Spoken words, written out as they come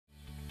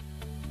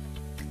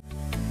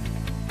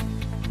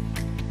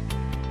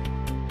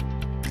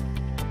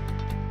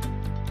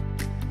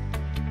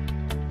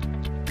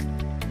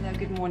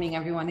morning,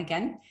 everyone,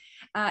 again.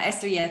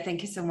 Esther, yeah,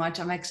 thank you so much.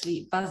 I'm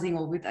actually buzzing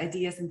all with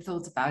ideas and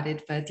thoughts about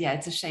it, but yeah,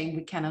 it's a shame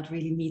we cannot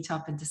really meet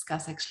up and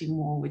discuss actually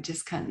more. We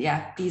just can't,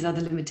 yeah, these are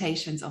the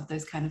limitations of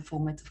those kind of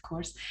formats, of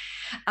course.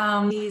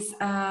 It's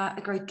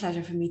a great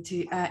pleasure for me to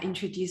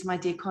introduce my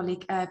dear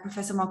colleague,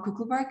 Professor Mark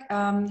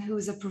Coeckelbergh, who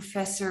is a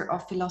professor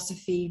of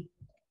philosophy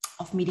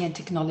of media and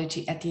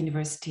technology at the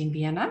University in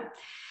Vienna.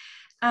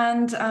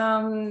 And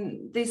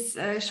this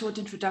short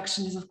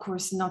introduction is, of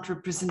course, not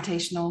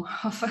representational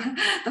of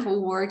the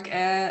whole work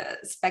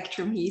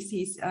spectrum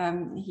he's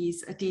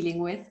dealing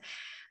with,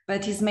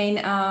 but his main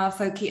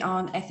focus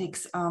on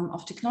ethics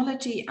of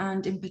technology,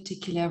 and in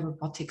particular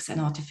robotics and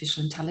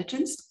artificial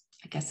intelligence,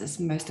 I guess, as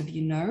most of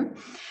you know.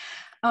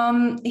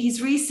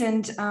 His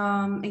recent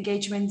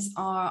engagements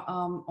are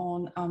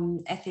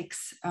on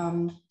ethics,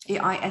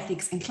 AI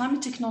ethics in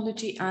climate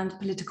technology and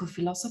political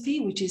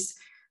philosophy, which is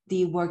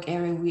the work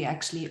area we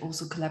actually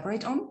also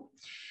collaborate on.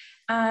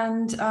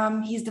 And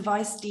he's the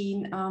Vice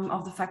Dean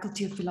of the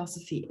Faculty of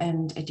Philosophy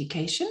and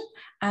Education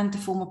and the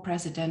former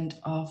president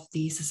of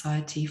the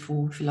Society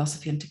for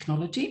Philosophy and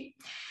Technology.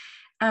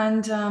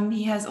 And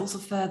he has also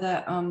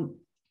further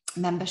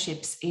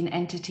memberships in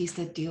entities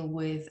that deal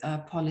with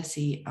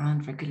policy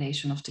and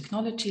regulation of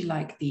technology,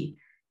 like the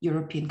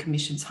European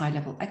Commission's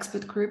High-Level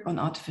Expert Group on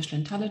Artificial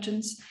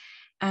Intelligence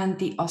and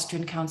the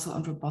Austrian Council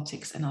on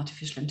Robotics and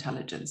Artificial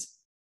Intelligence.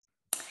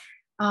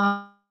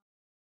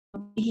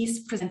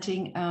 He's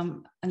presenting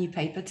a new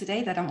paper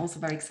today that I'm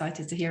also very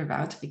excited to hear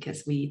about,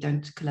 because we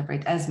don't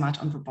collaborate as much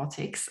on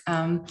robotics.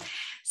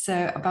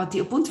 So about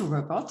the Ubuntu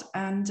robot,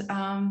 and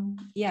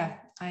yeah,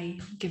 I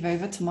give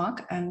over to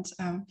Mark, and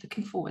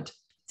looking forward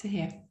to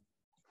hear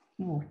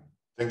more.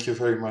 Thank you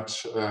very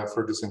much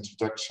for this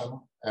introduction.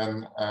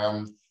 And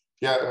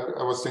yeah,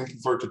 I was thinking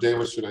for today,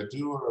 what should I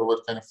do, or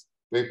what kind of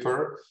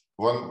paper?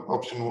 One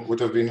option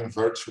would have been a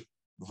virtue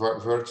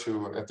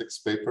ethics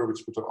paper,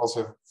 which would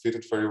also have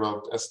fitted very well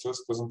with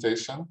Esther's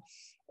presentation.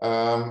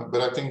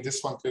 But I think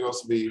this one could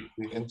also be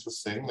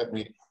interesting. Let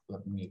me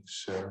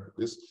share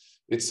this.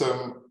 It's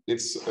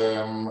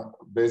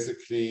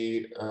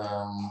basically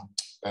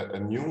a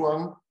new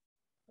one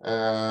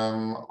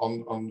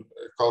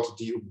called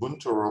the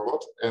Ubuntu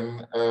robot.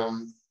 And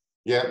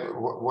yeah,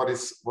 what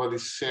is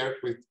shared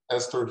with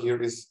Esther here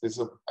is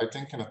I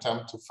think an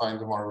attempt to find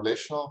a more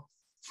relational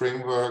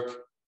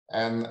framework.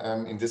 And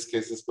in this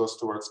case, this goes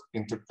towards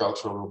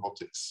intercultural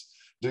robotics.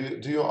 Do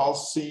you all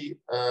see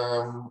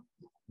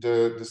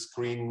the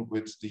screen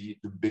with the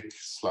big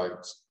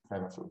slide,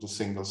 kind of the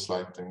single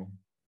slide thing?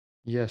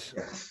 Yes.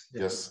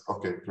 Yes.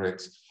 Okay,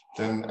 great.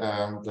 Then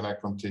I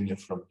continue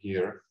from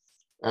here.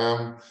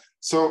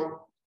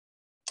 So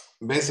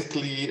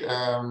basically,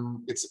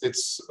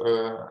 it's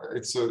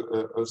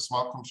a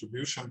small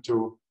contribution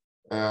to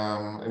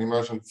an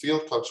emerging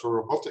field, cultural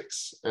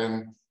robotics,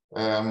 and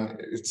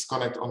it's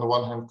on the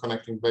one hand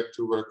connecting back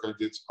to work I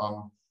did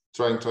on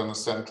trying to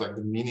understand like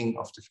the meaning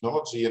of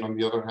technology, and on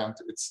the other hand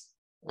it's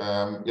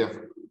yeah,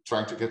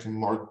 trying to get in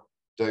more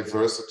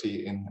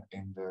diversity in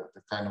the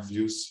kind of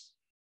views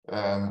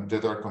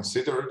that are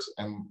considered,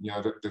 and you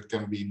know that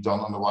can be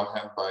done on the one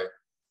hand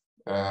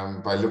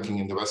by looking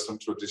in the Western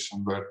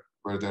tradition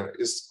where there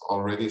is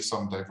already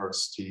some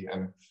diversity,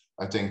 and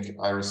I think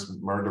Iris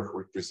Murdoch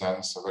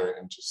represents a very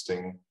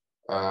interesting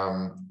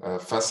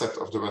facet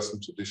of the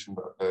Western tradition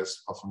that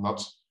is often not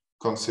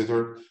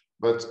considered.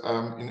 But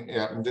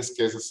in this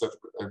case,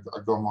 I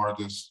go more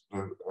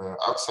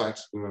outside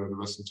the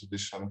Western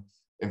tradition,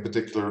 in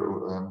particular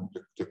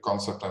the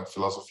concept and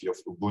philosophy of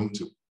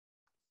Ubuntu.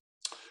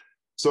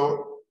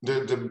 So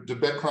the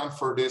background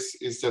for this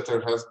is that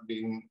there has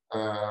been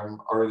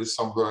already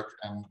some work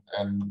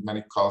and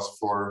many calls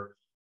for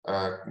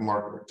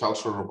more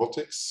cultural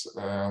robotics.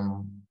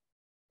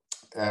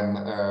 And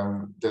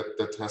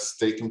that has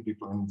taken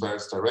people in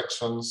various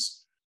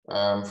directions.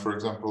 For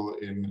example,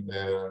 in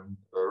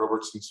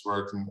Robertson's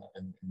work and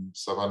in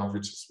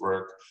Savanovic's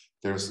work,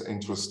 there's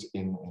interest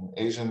in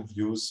Asian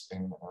views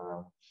in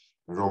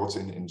robots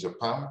in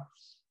Japan.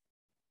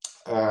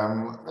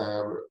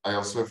 I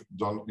also have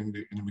done in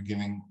the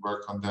beginning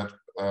work on that.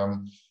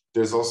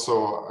 There's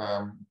also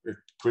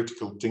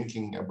critical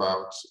thinking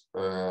about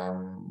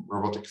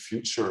robotic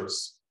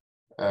futures.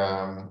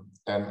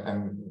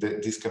 And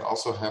these can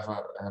also have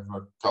a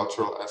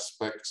cultural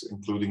aspect,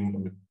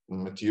 including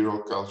material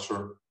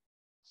culture.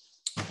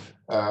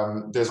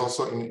 There's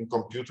also in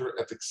computer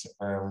ethics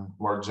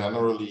more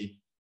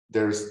generally,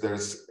 there's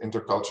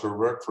intercultural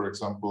work. For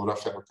example,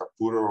 Rafael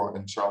Capurro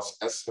and Charles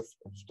S. have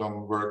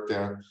done work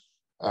there.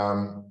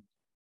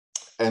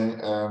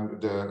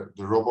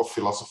 The Robo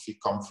Philosophy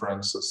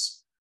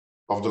conferences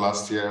of the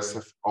last years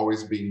have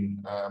always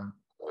been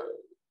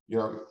you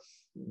know,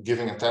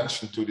 giving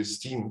attention to this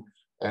theme,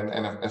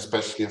 and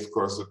especially, of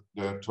course,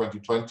 the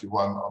 2021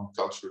 on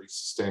culturally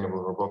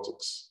sustainable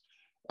robotics.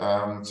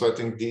 So I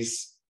think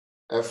these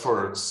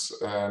efforts,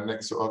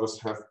 next to others,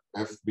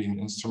 have been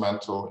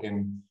instrumental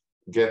in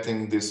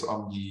getting this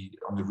on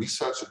the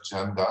research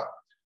agenda.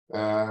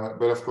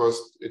 But of course,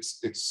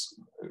 it's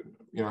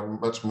you know,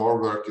 much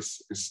more work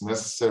is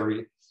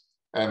necessary.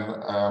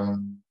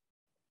 And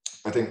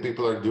I think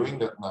people are doing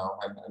that now,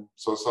 and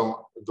so some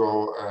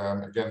go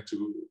again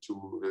to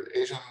the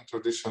Asian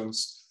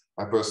traditions.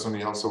 I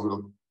personally also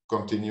will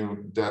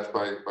continue that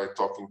by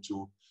talking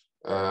to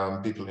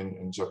people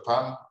in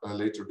Japan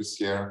later this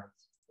year.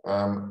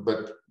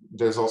 But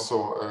there's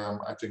also,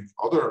 I think,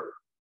 other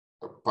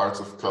parts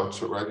of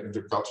culture, right?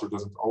 Interculture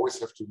doesn't always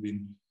have to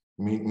mean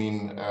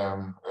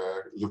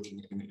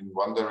looking in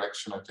one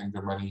direction. I think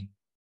there are many,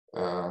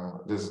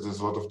 there's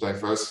a lot of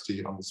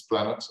diversity on this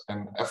planet,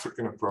 and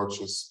African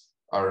approaches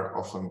are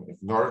often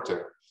ignored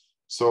there.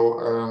 So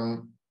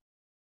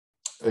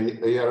a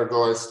year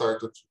ago, I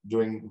started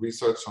doing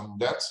research on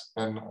that,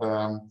 and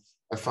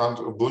I found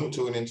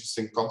Ubuntu an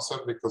interesting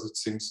concept because it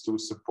seems to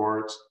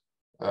support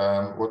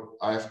what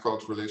I've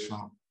called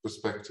relational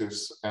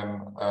perspectives,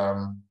 and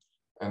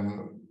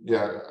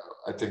yeah,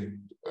 I think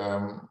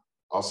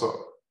also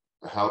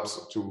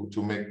helps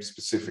to make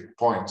specific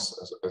points,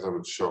 as I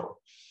would show.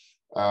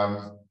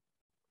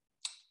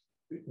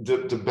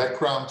 The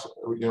background,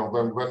 you know,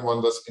 when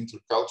one does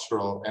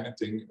intercultural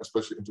anything,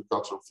 especially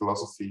intercultural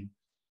philosophy,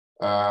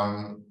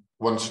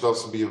 one should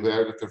also be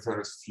aware that there are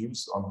various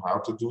views on how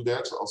to do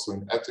that, also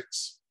in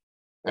ethics.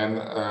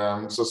 And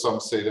so some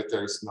say that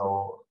there is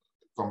no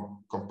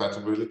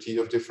compatibility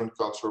of different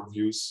cultural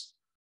views.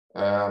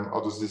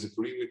 Others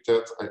disagree with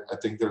that. I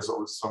think there's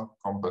always some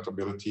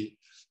compatibility.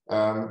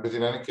 But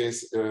in any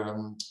case,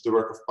 the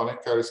work of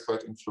Panikkar is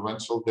quite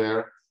influential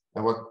there.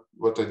 And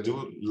what I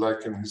do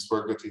like in his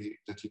work that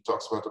he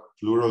talks about a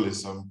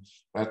pluralism.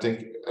 I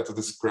think at a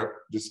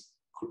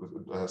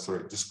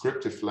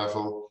descriptive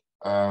level,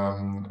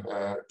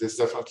 there's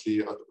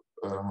definitely I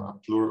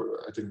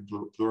think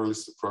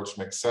pluralist approach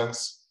makes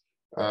sense.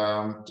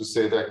 To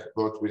say that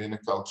both within a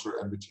culture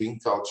and between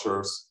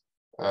cultures,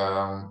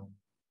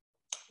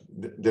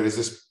 there is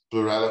this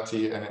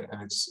plurality, and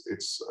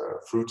it's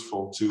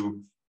fruitful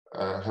to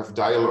have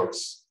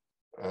dialogues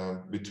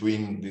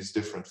between these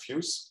different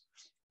views.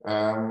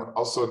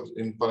 Also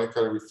in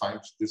Panikkar, we find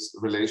this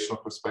relational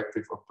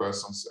perspective of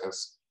persons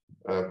as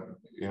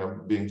you know,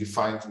 being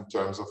defined in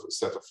terms of a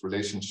set of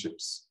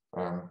relationships.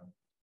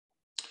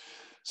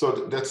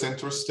 So that's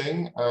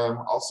interesting.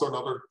 Also,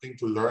 another thing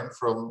to learn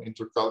from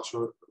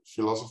intercultural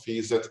philosophy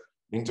is that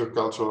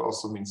intercultural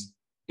also means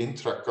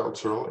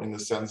intracultural, in the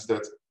sense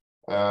that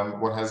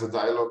one has a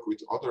dialogue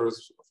with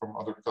others from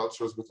other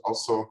cultures, but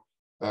also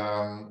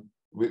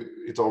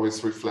it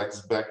always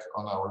reflects back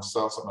on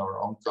ourselves, on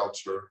our own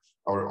culture,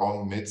 our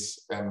own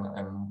myths, and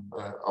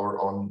our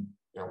own,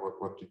 you know,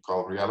 what we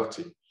call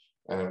reality.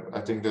 And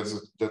I think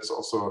that's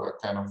also a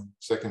kind of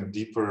second,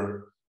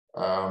 deeper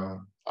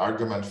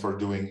argument for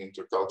doing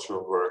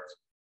intercultural work.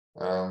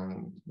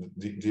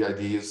 The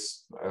idea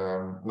is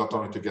not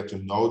only to get to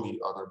know the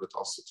other, but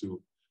also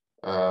to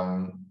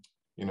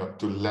you know,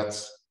 to let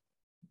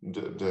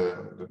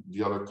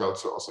the other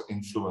culture also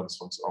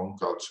influence one's own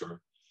culture.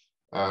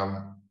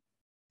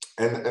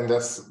 And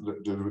that's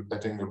I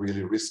think the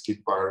really risky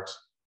part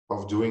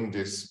of doing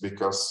this,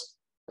 because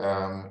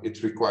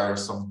it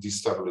requires some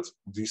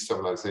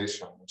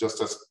destabilization,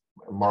 just as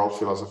moral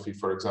philosophy,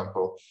 for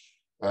example,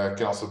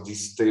 can also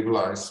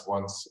destabilize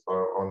one's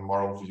own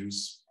moral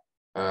views.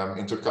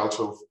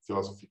 Intercultural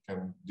philosophy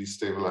can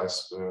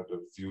destabilize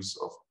the views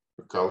of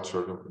the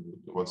culture,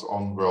 one's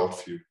own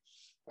worldview.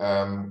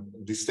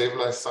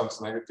 Destabilize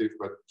sounds negative,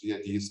 but the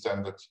idea is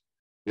then that,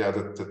 yeah,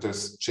 that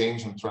there's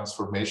change and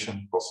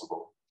transformation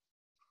possible.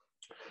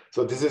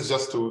 So this is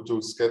just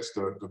to sketch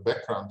the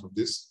background of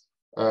this.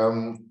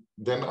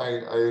 Then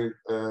I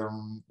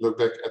look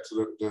back at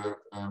the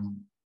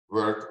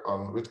work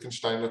on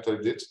Wittgenstein that I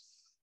did,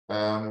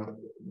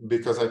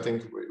 because I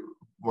think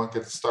one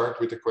can start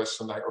with the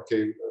question like,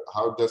 okay,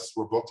 how does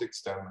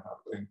robotics then,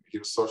 in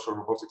here social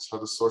robotics, how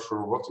does social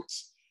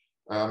robotics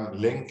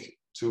link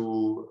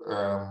to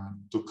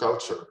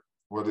culture?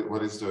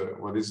 What is the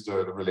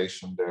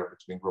relation there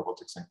between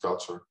robotics and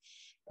culture?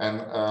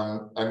 And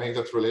I make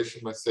that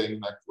relation by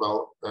saying, like,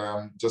 well,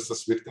 just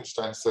as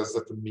Wittgenstein says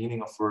that the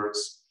meaning of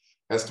words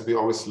has to be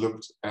always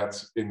looked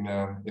at in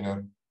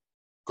a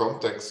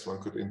context,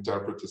 one could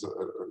interpret as a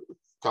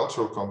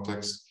cultural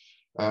context.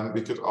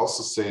 We could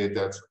also say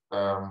that,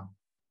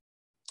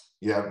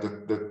 yeah,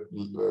 that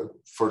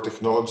for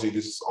technology,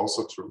 this is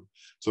also true.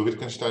 So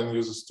Wittgenstein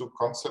uses two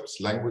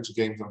concepts, language,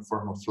 games, and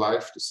form of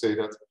life, to say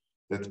that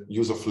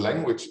use of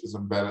language is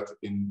embedded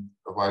in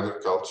a wider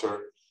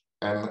culture.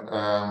 And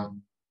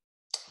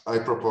I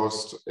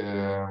proposed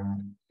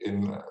in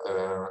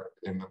a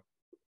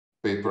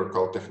paper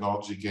called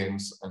Technology,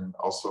 Games, and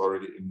also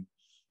already in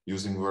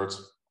using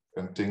words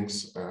and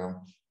things,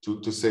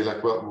 to say,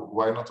 like, well,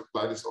 why not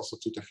apply this also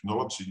to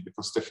technology?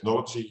 Because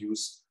technology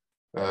use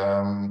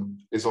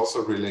is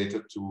also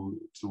related to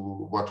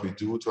what we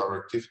do, to our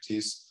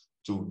activities,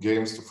 to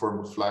games, to form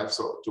of life,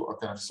 so to a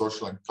kind of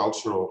social and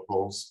cultural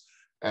goals.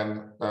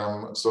 And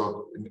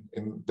so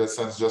in that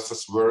sense, just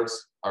as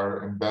words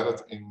are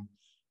embedded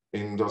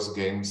in those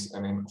games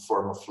and in a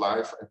form of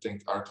life, I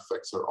think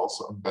artifacts are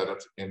also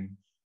embedded in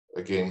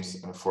games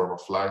and a form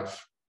of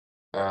life.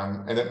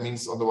 And that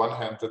means, on the one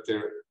hand, that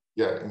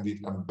yeah,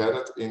 indeed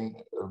embedded in,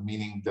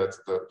 meaning that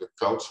the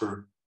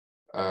culture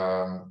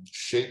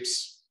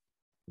shapes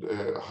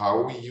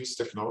how we use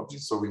technology.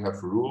 So we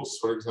have rules,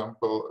 for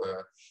example,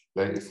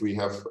 like if we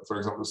have, for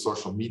example, a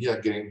social media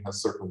game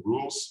has certain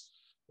rules,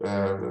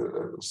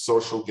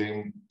 social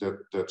game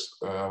that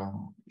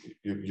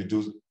you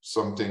do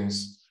some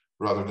things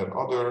rather than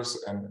others,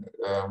 and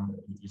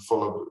you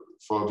follow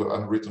the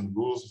unwritten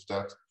rules of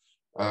that.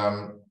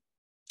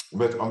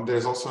 But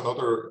there's also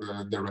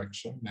another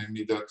direction,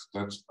 namely that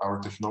our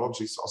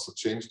technologies also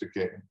change the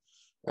game.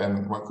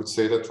 And one could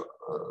say that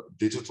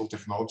digital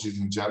technologies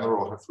in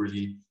general have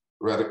really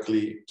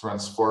radically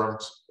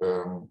transformed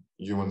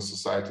human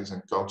societies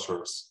and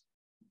cultures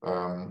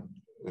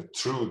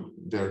through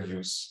their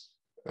use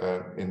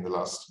in the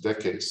last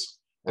decades.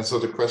 And so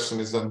the question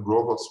is then,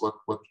 robots, what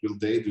will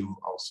they do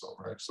also,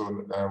 right? So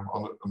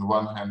on the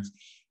one hand,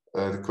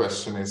 the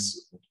question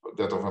is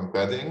that of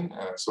embedding.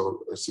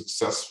 So a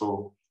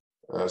successful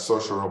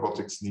social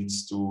robotics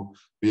needs to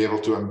be able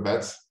to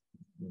embed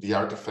the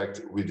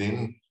artifact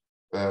within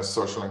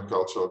social and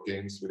cultural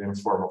games, within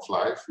form of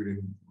life,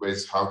 within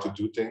ways how to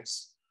do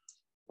things.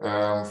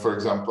 For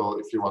example,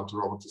 if you want a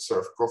robot to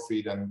serve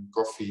coffee, then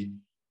coffee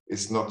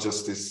is not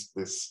just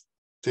this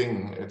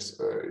thing. It's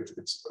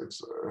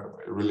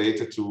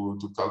related to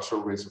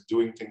cultural ways of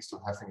doing things, to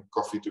having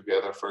coffee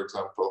together, for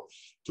example,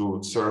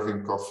 to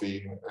serving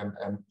coffee,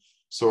 and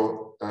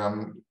so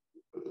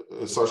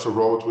a social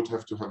robot would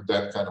have to have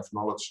that kind of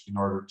knowledge in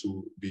order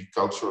to be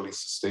culturally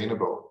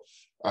sustainable.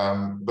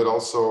 But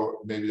also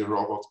maybe the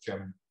robot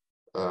can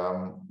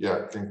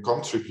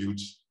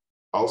contribute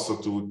also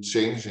to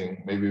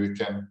changing. Maybe we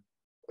can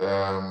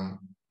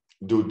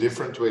do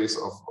different ways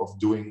of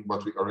doing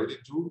what we already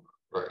do.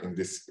 In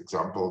this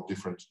example,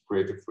 different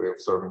creative way of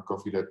serving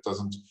coffee that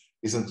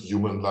isn't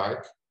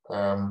human-like.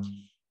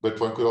 But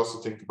one could also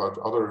think about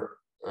other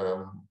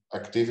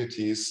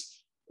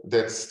activities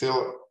that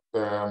still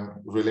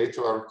relate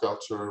to our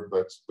culture,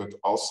 but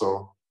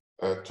also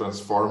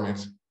transform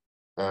it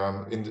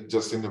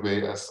just in the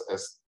way as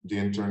the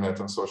internet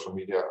and social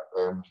media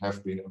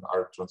have been and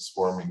are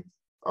transforming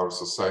our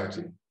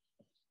society.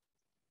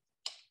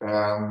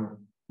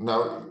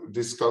 Now,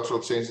 this cultural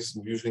change is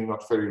usually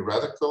not very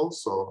radical,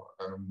 so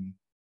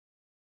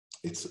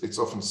it's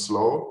often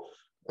slow,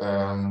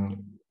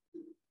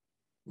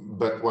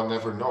 but one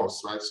never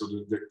knows, right? So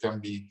there can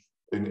be,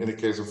 in the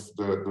case of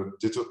the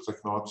digital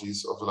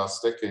technologies of the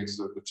last decades,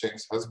 the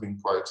change has been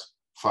quite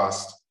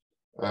fast.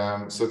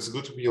 So it's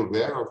good to be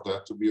aware of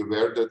that, to be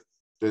aware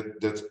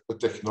that a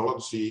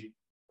technology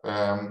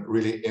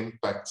really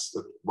impacts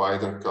the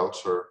wider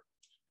culture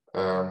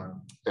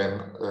and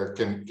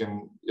can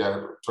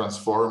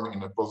transform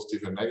in a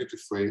positive and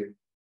negative way.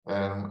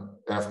 And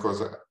of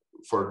course,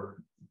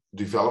 for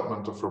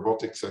development of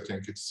robotics, I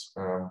think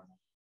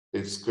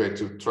it's great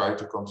to try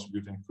to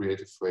contribute in a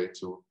creative way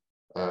to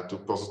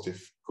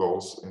positive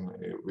goals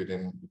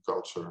within the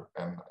culture,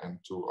 and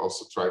to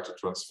also try to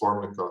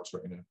transform the culture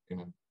in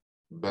a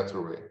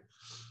better way.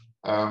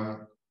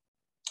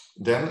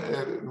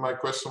 Then my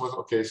question was,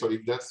 okay, so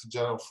if that's the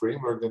general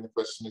framework, then the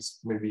question is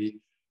maybe,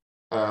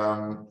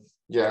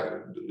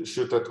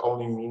 should that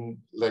only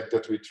mean like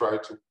that we try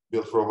to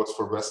build robots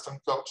for Western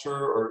culture,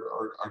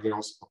 or are there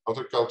also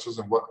other cultures?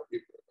 And what,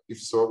 if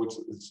so,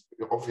 it's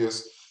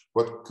obvious,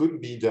 what could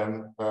be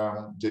then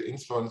the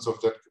influence of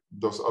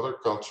those other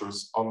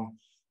cultures on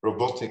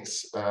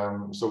robotics?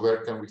 So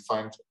where can we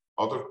find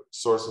other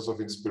sources of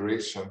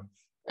inspiration?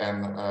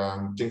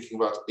 And thinking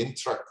about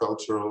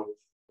intracultural,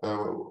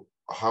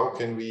 how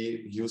can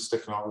we use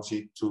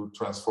technology to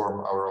transform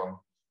our own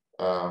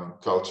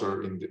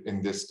culture,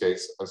 in this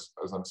case,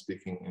 as I'm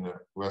speaking in a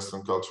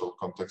Western cultural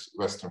context,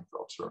 Western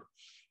culture.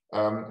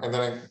 And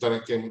then I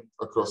came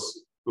across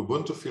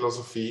Ubuntu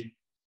philosophy,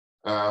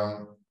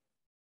 and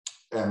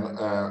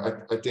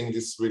I think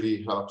this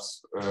really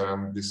helps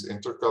this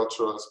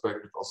intercultural aspect,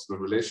 but also the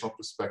relational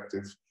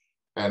perspective,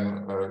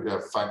 and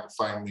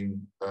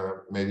finding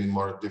maybe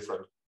more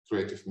different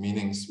creative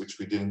meanings which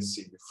we didn't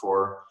see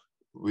before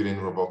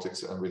within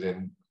robotics and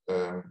within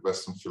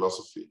Western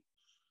philosophy.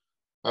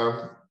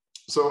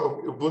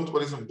 So Ubuntu,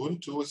 what is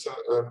Ubuntu? Is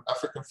an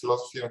African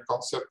philosophy and a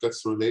concept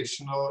that's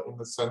relational, in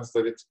the sense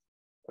that it,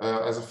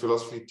 as a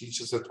philosophy,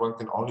 teaches that one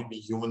can only be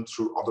human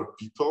through other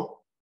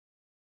people.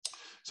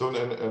 So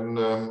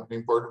an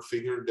important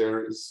figure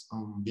there is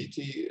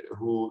Beatty,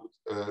 who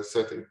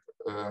said,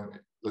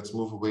 let's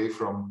move away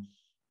from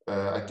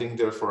I think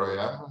therefore I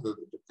am, the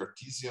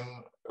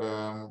Cartesian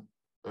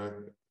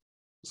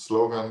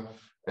slogan,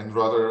 and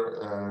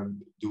rather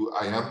do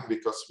I am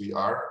because we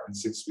are, and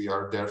since we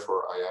are,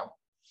 therefore I am.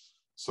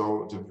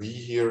 So the we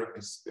here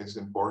is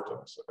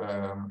important.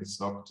 It's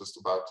not just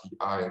about the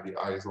I. The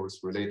I is always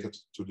related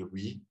to the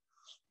we.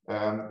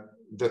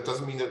 That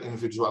doesn't mean that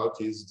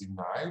individuality is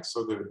denied.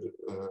 So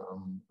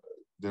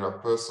there are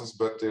persons,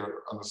 but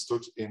they're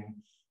understood in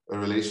a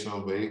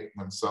relational way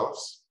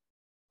themselves.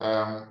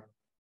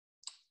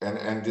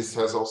 And this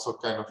has also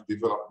kind of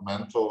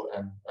developmental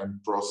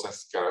and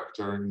process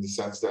character, in the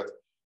sense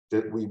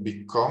that we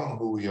become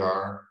who we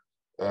are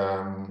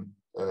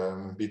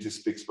BT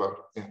speaks about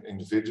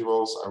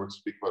individuals, I would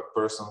speak about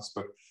persons,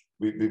 but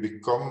we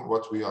become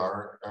what we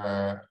are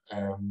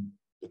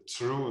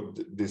through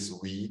this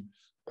we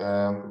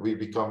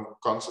become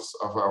conscious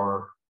of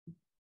our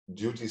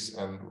duties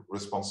and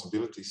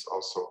responsibilities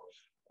also,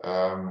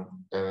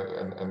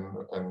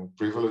 and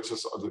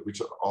privileges,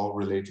 which are all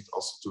related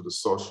also to the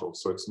social.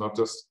 So it's not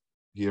just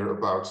here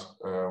about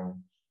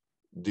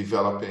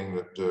developing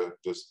the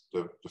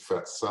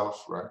fat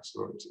self, right?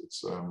 So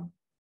it's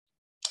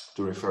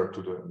to refer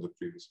to the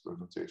previous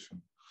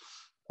presentation.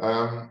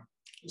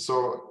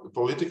 So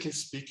politically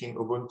speaking,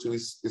 Ubuntu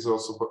is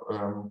also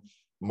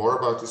more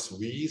about this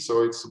we.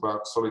 So it's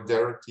about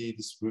solidarity,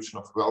 distribution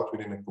of wealth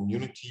within a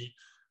community,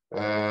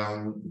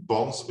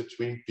 bonds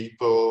between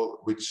people,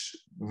 which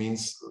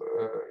means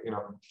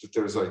that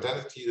there is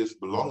identity, there's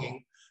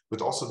belonging,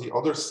 but also the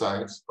other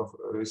side of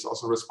is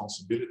also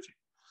responsibility.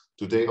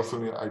 Today,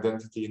 often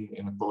identity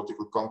in a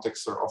political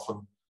context are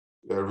often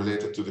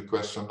related to the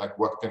question like,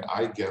 what can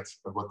I get,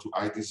 what do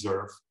I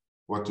deserve,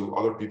 what do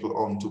other people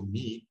owe to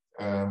me?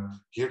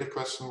 Here the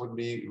question would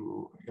be,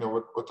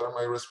 what are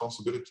my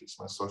responsibilities,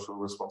 my social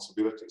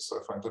responsibilities? So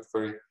I find that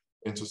very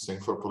interesting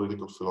for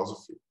political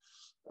philosophy.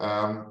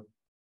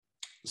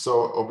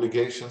 So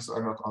obligations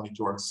are not only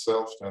towards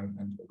self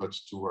but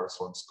towards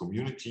one's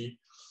community.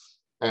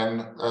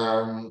 And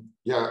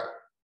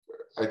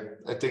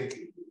I think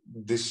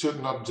this should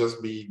not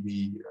just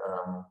be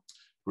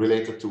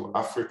related to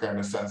Africa in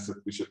the sense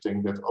that we should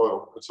think that,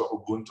 oh, so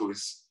Ubuntu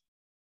is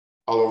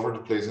all over the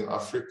place in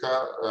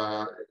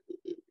Africa.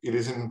 It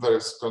is in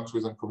various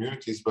countries and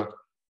communities, but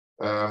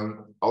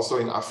also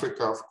in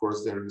Africa, of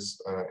course, there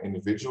is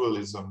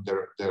individualism.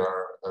 There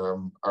are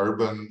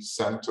urban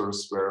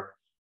centers where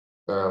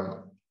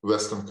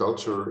Western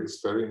culture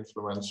is very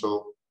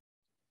influential,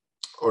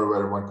 or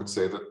where one could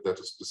say that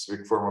a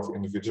specific form of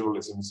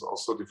individualism is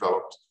also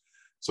developed.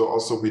 So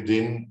also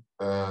within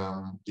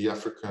the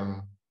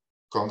African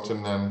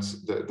continent,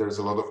 there's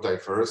a lot of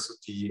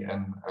diversity,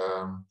 and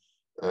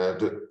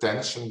the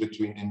tension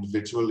between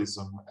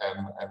individualism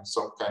and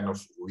some kind of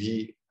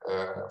we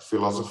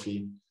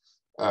philosophy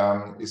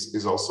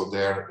is also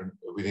there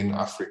within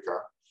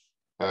Africa.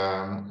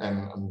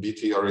 And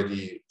BT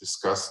already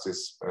discussed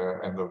this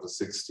end of the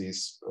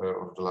 60s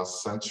of the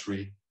last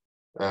century,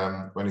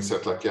 when he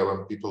said, like, yeah,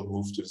 when people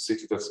move to the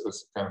city, that's a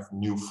kind of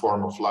new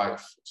form of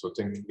life. So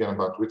think again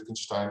about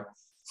Wittgenstein,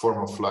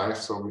 form of life.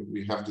 So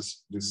we have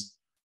this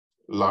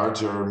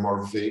larger,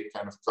 more vague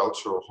kind of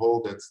cultural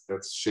whole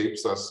that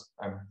shapes us,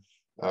 and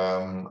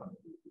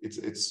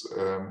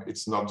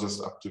it's not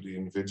just up to the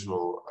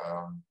individual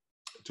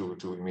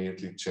to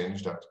immediately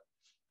change that.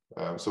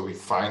 So we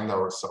find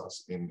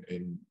ourselves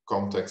in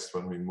context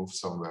when we move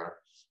somewhere.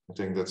 I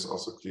think that's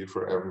also clear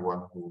for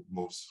everyone who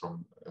moves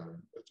from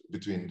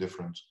between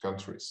different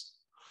countries.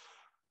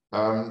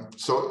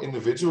 So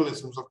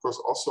individualism is, of course,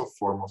 also a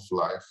form of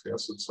life.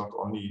 Yes, it's not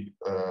only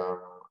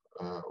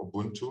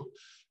Ubuntu,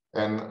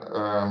 and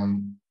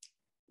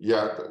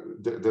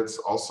that's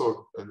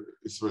also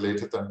is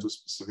related then to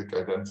specific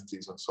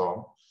identities and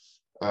so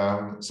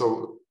on.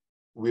 So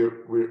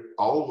we're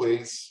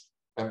always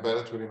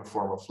embedded within a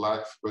form of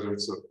life, whether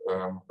it's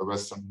a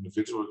Western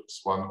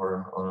individualist one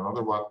or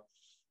another one.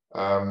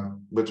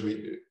 But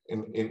we,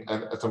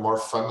 at a more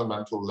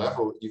fundamental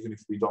level, even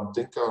if we don't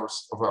think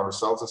of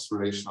ourselves as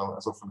relational,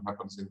 as often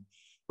happens in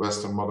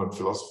Western modern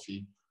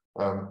philosophy,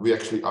 we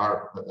actually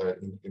are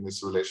in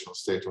this relational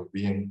state of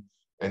being,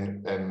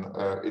 and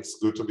it's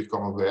good to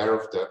become aware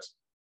of that,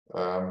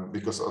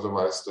 because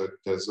otherwise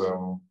there's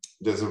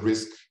a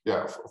risk,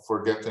 of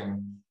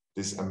forgetting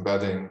this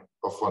embedding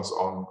of one's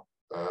own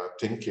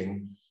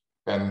thinking,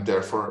 and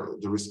therefore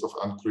the risk of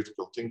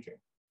uncritical thinking.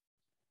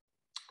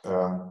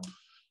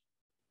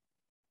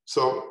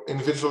 So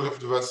individualism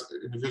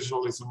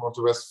of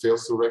the West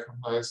fails to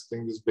recognize, I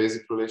think, this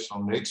basic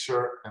relational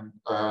nature, and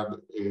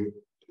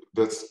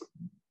that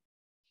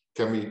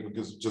can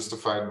be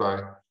justified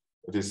by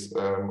this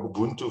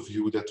Ubuntu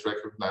view that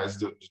recognizes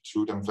the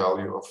truth and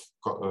value of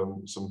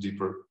some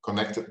deeper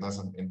connectedness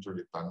and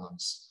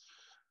interdependence.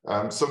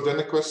 So then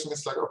the question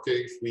is like,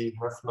 okay, if we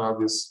have now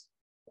this,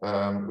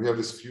 we have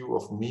this view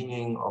of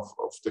meaning of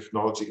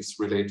technology is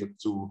related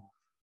to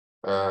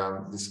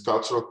this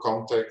cultural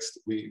context,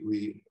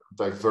 we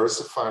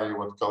diversify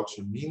what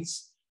culture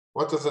means.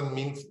 What does it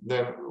mean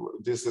then,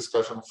 this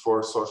discussion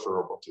for social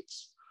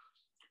robotics?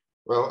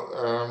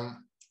 Well,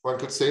 one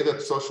could say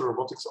that social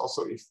robotics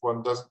also, if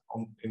one doesn't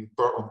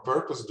on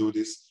purpose do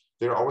this,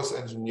 they're always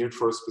engineered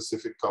for a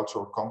specific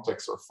cultural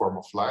context or form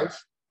of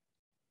life.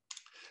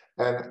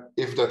 And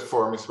if that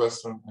form is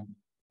Western and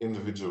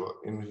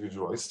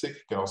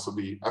individualistic, can also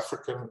be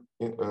African,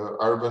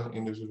 urban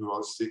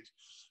individualistic,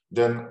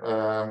 then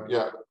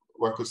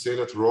one could say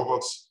that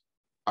robots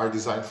are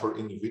designed for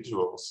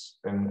individuals,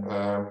 and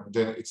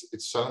then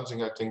it's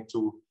challenging, I think,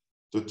 to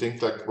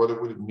think like, what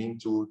would it mean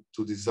to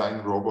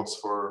design robots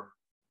for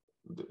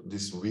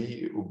this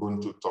we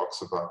Ubuntu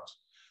talks about.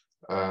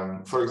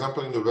 For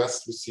example, in the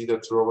West, we see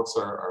that robots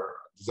are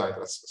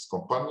designed as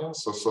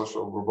companions. So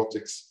social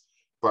robotics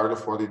part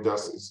of what it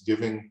does is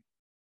giving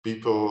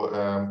people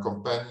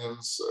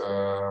companions,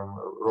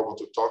 robot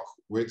to talk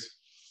with.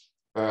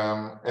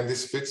 And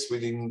this fits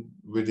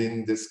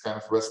within this kind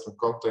of Western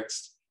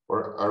context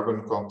or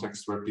urban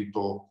context where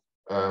people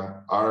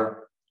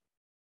are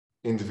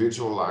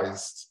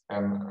individualized,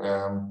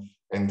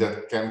 and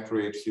that can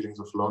create feelings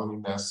of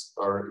loneliness,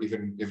 or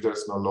even if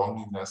there's no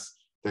loneliness,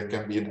 there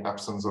can be an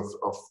absence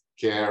of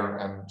care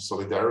and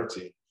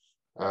solidarity.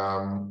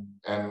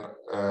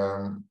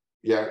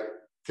 Yeah,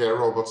 care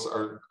robots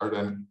are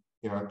then,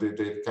 you know,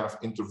 they kind of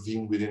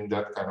intervene within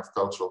that kind of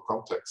cultural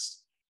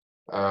context.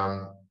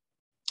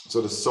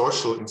 So the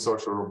social in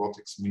social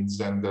robotics means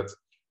then that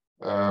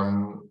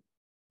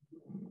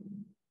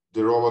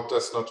the robot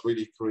does not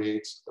really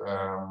create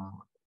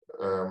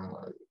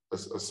a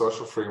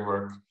social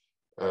framework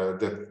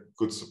that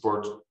could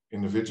support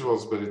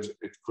individuals, but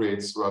it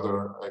creates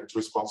rather, it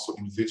responds to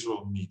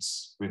individual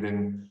needs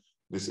within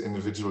this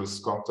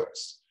individualist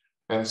context.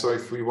 And so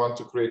if we want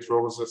to create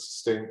robots that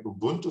sustain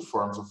Ubuntu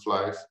forms of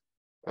life,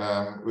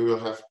 we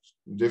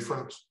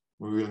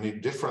will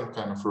need different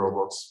kind of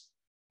robots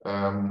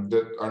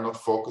that are not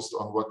focused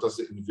on what does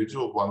the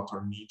individual want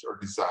or need or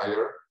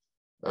desire,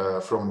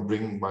 from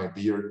bringing my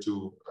beer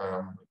to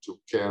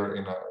care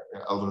in an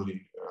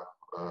elderly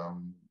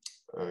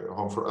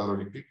home for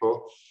elderly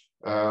people.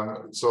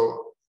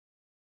 So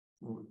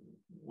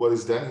what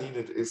is then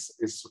needed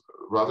is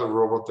rather a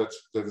robot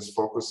that is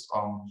focused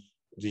on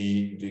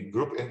the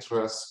group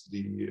interests,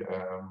 the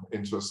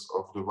interests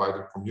of the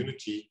wider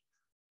community,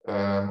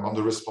 on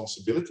the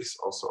responsibilities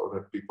also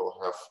that people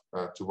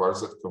have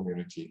towards that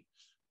community,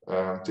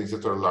 things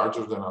that are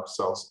larger than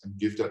ourselves, and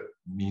give that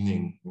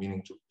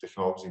meaning to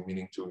technology,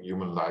 meaning to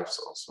human lives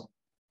also.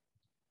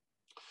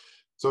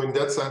 So in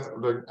that sense,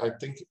 I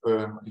think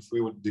if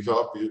we would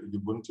develop the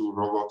Ubuntu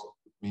robot, it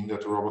would mean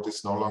that the robot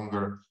is no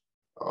longer,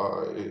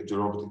 the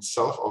robot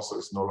itself also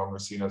is no longer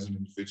seen as an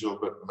individual,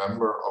 but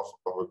member of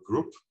a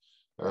group.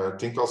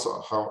 Think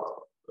also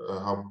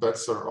how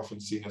pets are often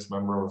seen as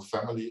member of a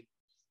family.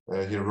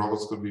 Here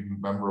robots could be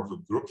member of a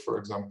group, for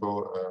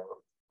example,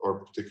 or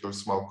a particular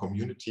small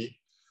community.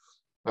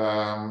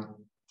 And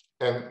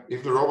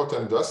if the robot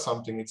then does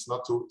something, it's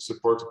not to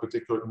support a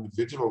particular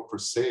individual per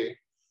se,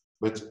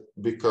 but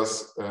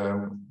because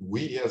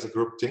we as a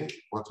group think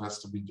what has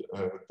to be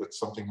that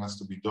something has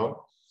to be done,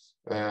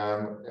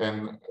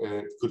 and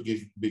it could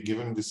be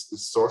given this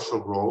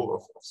social role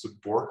of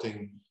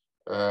supporting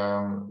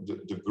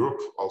the group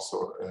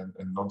also,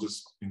 and not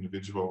just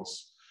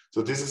individuals.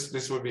 So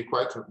this would be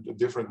quite a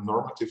different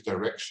normative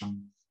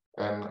direction,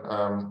 and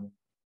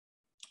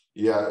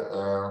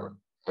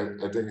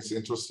I think it's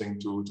interesting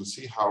to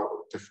see how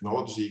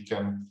technology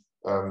can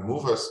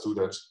move us to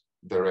that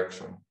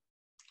direction.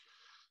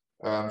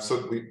 So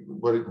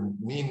what it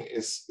mean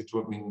is, it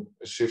would mean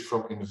a shift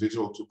from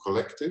individual to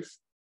collective.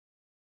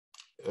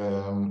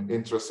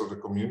 Interests of the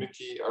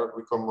community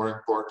become more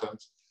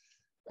important,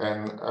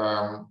 and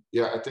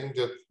I think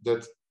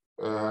that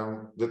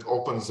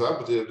opens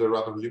up the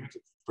rather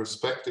limited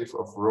perspective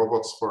of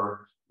robots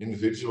for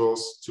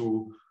individuals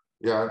to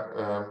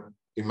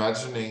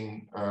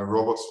imagining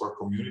robots for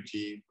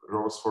community,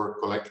 robots for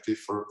collective,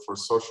 for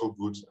social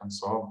good, and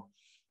so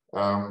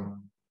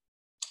on.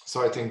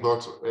 So I think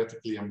both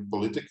ethically and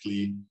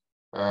politically,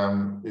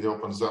 it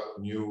opens up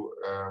new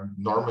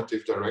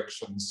normative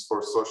directions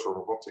for social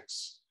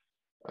robotics.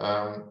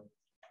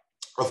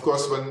 Of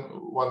course, when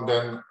one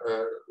then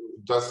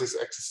does this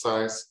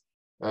exercise,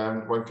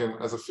 one can,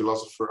 as a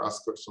philosopher,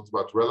 ask questions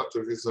about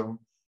relativism.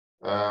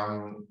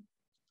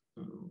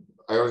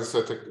 I already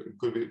said that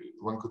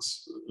one could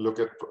look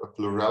at a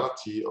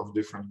plurality of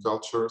different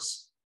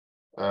cultures,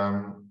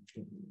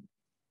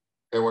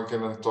 and one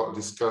can then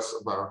discuss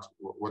about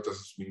what does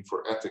it mean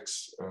for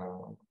ethics.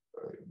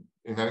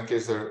 In any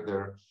case,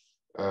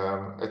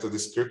 at a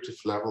descriptive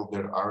level,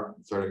 there are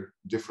very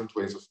different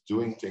ways of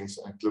doing things,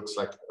 and it looks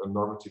like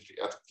normatively,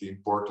 ethically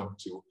important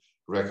to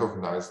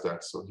recognize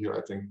that. So here,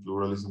 I think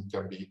pluralism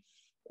can be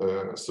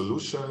a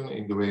solution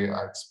in the way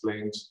I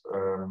explained,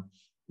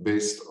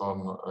 based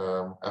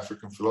on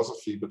African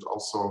philosophy, but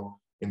also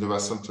in the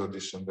Western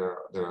tradition, there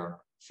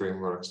are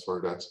frameworks for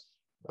that.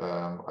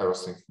 I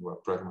was thinking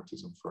about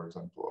pragmatism, for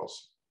example,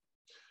 also.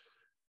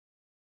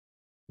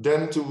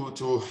 Then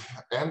to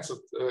answer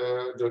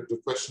the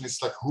question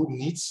is like, who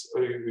needs a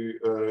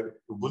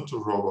Ubuntu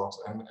robot?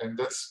 And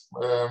that's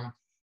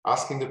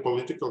asking the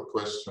political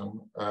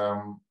question,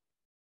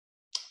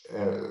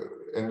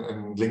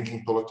 and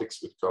linking politics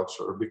with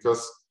culture,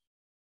 because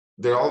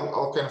there are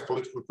all kind of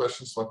political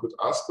questions one could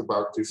ask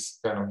about this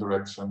kind of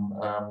direction.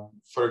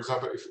 For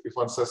example, if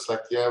one says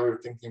like, yeah,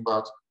 we're thinking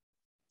about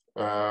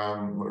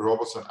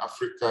robots in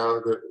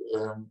Africa,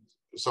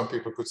 some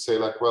people could say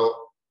like,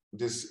 well,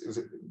 this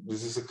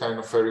is a kind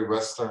of very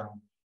Western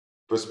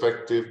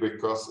perspective,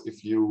 because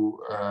if you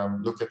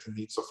look at the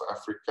needs of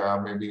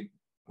Africa, maybe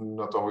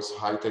not always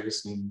high tech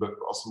is needed, but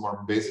also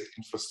more basic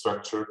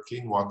infrastructure,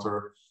 clean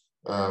water,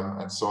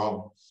 and so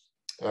on.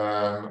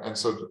 And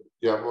so,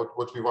 yeah,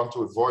 what we want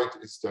to avoid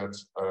is that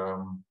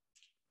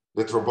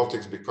that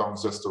robotics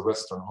becomes just a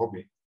Western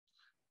hobby.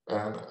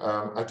 And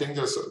I think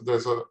there's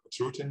a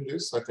truth in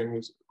this. I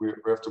think we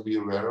have to be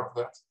aware of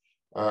that.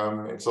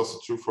 It's also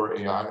true for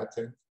AI, I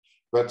think.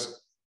 But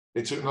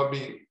it should not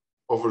be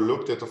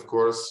overlooked that, of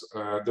course,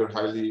 there are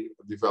highly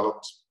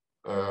developed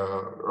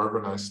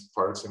urbanized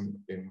parts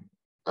in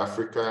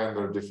Africa, and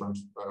there are different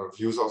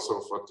views also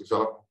of what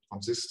development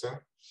consists in.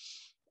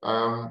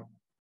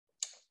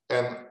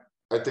 And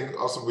I think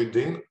also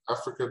within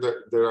Africa,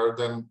 there are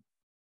then,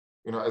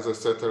 you know, as I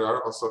said, there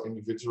are also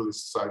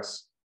individualist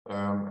sides.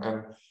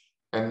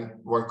 And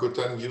one could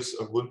then use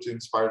a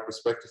Ubuntu-inspired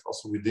perspective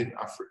also within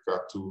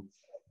Africa to,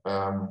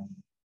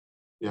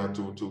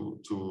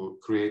 to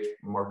create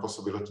more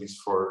possibilities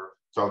for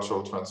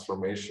cultural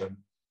transformation.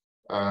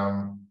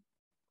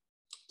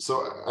 So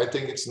I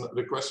think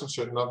the question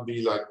should not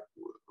be like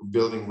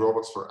building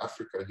robots for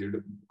Africa here.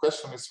 The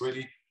question is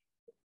really,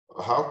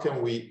 how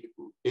can we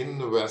in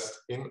the West,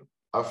 in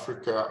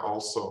Africa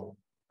also,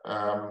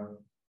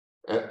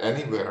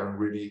 anywhere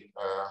really,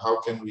 how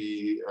can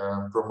we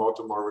promote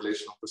a more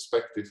relational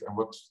perspective, and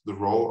what's the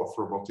role of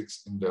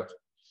robotics in that?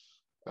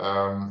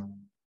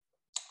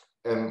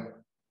 And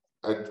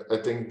I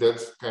think that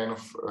kind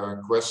of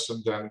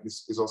question then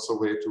is also a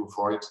way to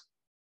avoid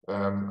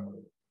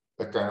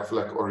a kind of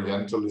like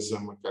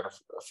Orientalism, a kind of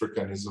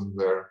Africanism,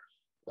 where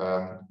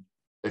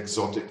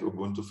exotic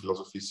Ubuntu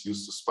philosophies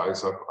used to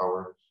spice up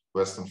our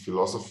Western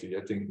philosophy.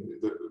 I think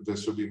there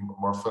should be a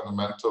more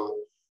fundamental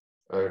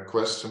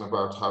question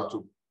about how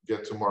to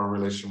get to more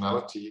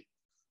relationality,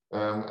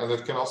 and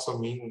it can also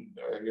mean,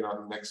 you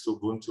know, next to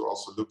Ubuntu,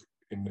 also look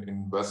in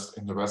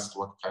the West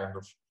what kind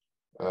of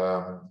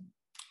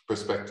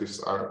perspectives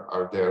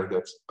are there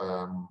that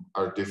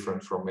are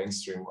different from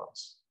mainstream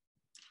ones.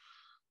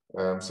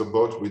 So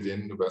both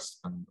within the West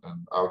and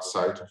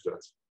outside of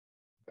that,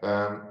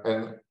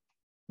 and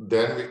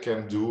then we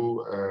can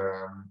do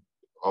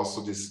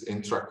also this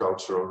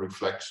intracultural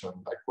reflection,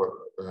 like what,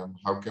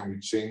 how can we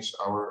change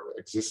our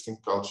existing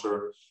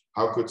culture?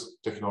 How could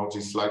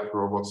technologies like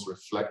robots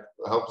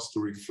help us to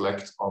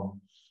reflect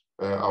on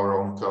our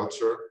own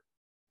culture?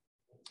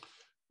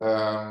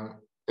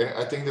 And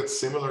I think that's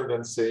similar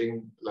than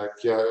saying,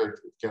 like, yeah, it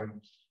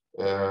can,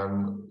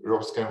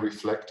 robots can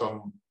reflect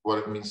on what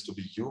it means to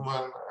be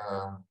human,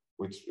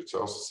 which I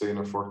also say in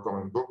a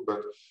forthcoming book.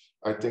 But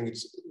I think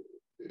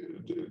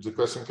the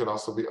question can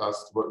also be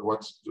asked: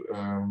 what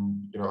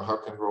you know, how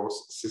can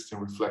robots assist in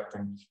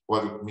reflecting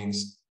what it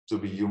means to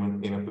be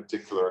human in a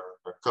particular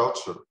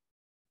culture?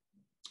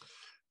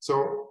 So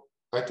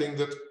I think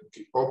that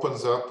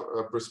opens up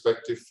a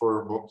perspective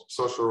for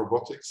social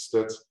robotics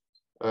that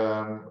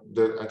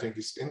I think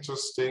is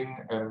interesting,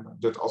 and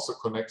that also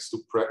connects to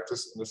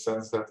practice in the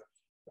sense that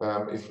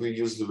if we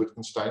use the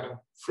Wittgensteinian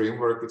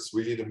framework, it's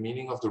really the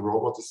meaning of the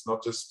robot is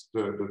not just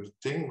the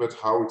thing, but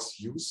how it's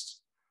used.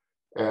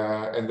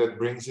 And that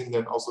brings in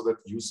then also that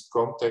used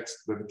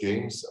context, that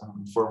games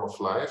and form of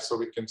life. So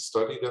we can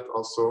study that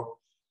also.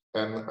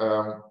 And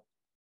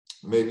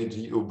maybe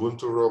the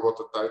Ubuntu robot,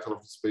 the title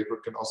of this paper,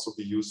 can also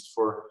be used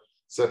for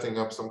setting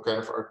up some kind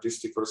of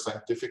artistic or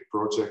scientific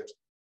project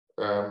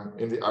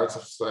in the arts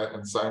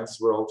and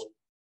science world,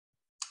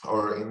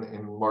 or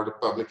in more the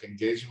public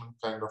engagement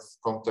kind of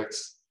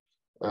context.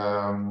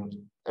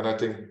 And I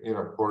think, you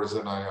know, Boris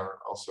and I are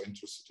also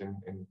interested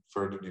in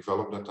further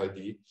develop that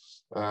idea.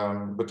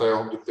 But I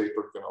hope the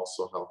paper can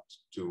also help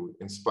to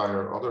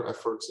inspire other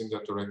efforts in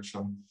that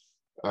direction.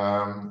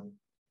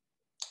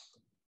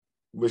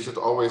 We should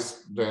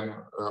always then,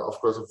 of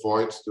course,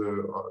 avoid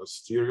the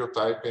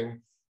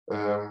stereotyping,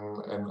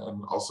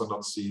 and also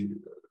not see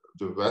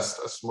the West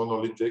as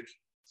monolithic.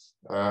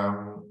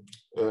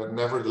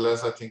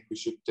 Nevertheless, I think we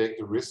should take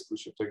the risk. We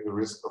should take the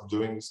risk of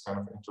doing this kind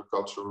of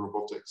intercultural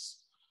robotics.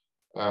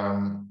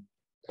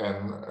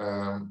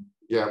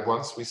 Yeah,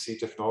 once we see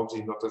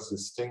technology not as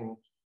this thing,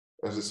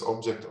 as this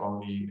object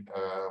only,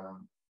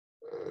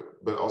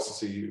 but also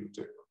see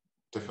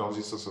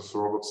technologies such as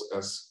robots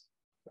as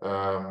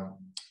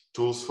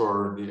tools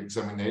for the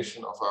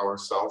examination of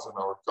ourselves and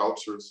our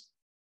cultures,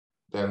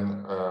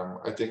 then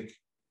I think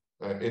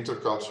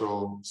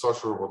intercultural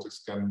social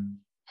robotics can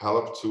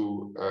help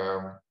to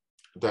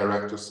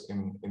direct us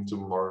into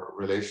more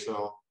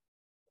relational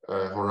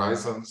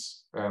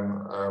horizons,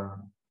 and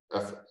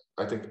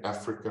I think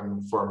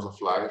African forms of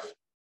life,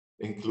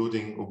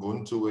 including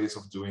Ubuntu ways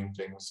of doing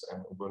things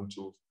and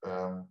Ubuntu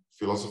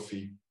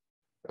philosophy,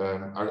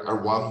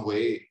 are one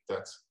way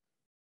that,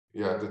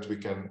 yeah, that we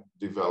can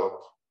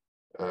develop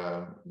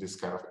this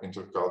kind of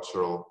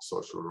intercultural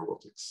social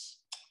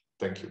robotics.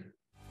 Thank you.